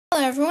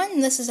Hello everyone,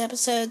 this is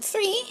episode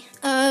 3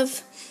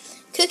 of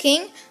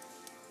Cooking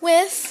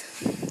with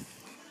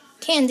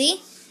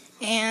Candy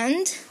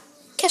and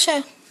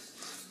Kesha.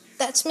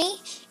 That's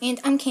me, and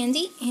I'm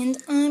Candy,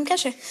 and I'm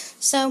Kesha.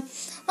 So,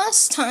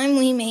 last time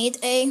we made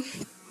a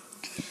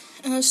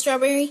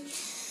strawberry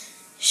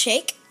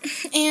shake,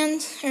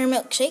 or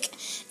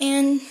milkshake,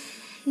 and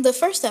the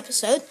first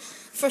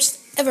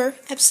ever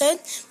episode,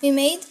 we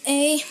made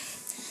a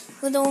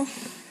little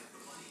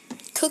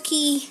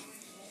cookie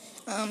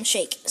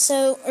shake,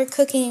 or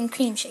cookie and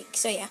cream shake.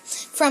 So yeah,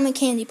 from a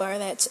candy bar.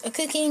 That's a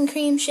cookie and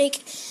cream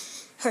shake,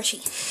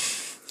 Hershey.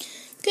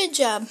 Good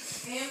job.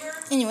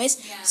 Anyways,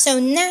 so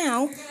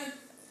now,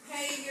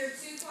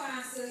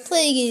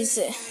 please,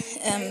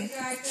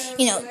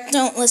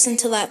 don't listen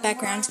to that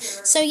background.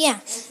 So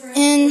yeah,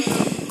 and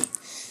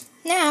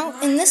now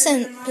in this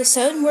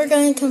episode, we're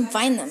going to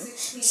combine them.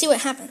 See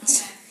what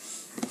happens.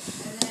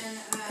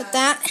 Put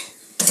that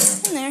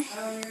in there,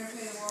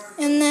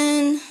 and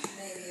then.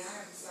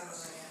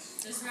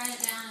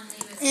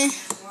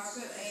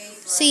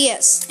 So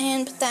yes,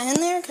 and put that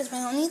in there because we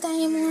don't need that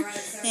anymore,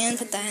 and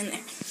put that in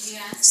there.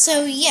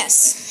 So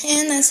yes,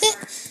 and that's it.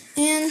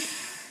 And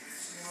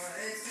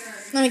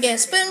let me get a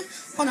spoon.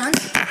 Hold on.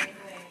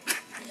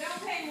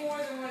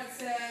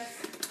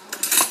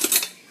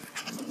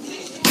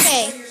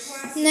 Okay,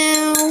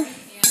 now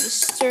we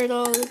stir it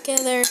all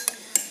together.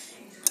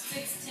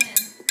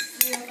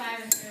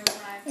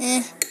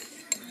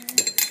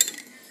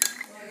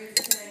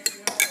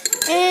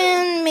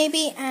 And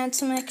maybe add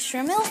some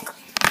extra milk.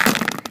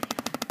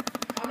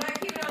 I'm not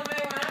keeping it on my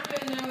what I'm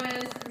doing though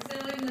is instead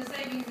of leaving the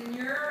savings in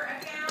your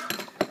account,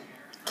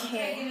 I'm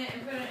taking it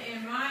and putting it in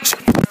my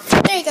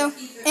account. There you go.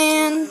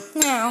 And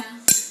now,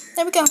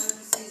 there we go.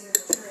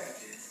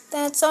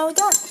 That's all we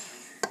got.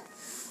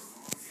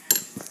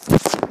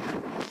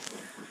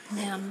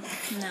 Yum,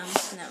 num,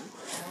 num.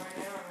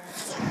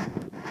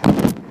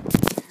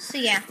 So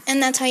yeah,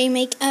 and that's how you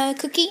make a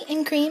cookie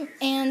and cream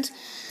and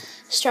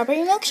strawberry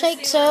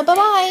milkshake. So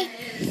bye-bye.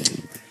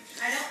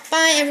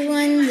 Bye,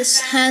 everyone.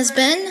 This has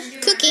been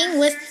Cooking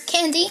with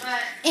Candy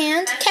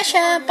and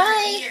Kesha.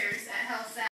 Bye.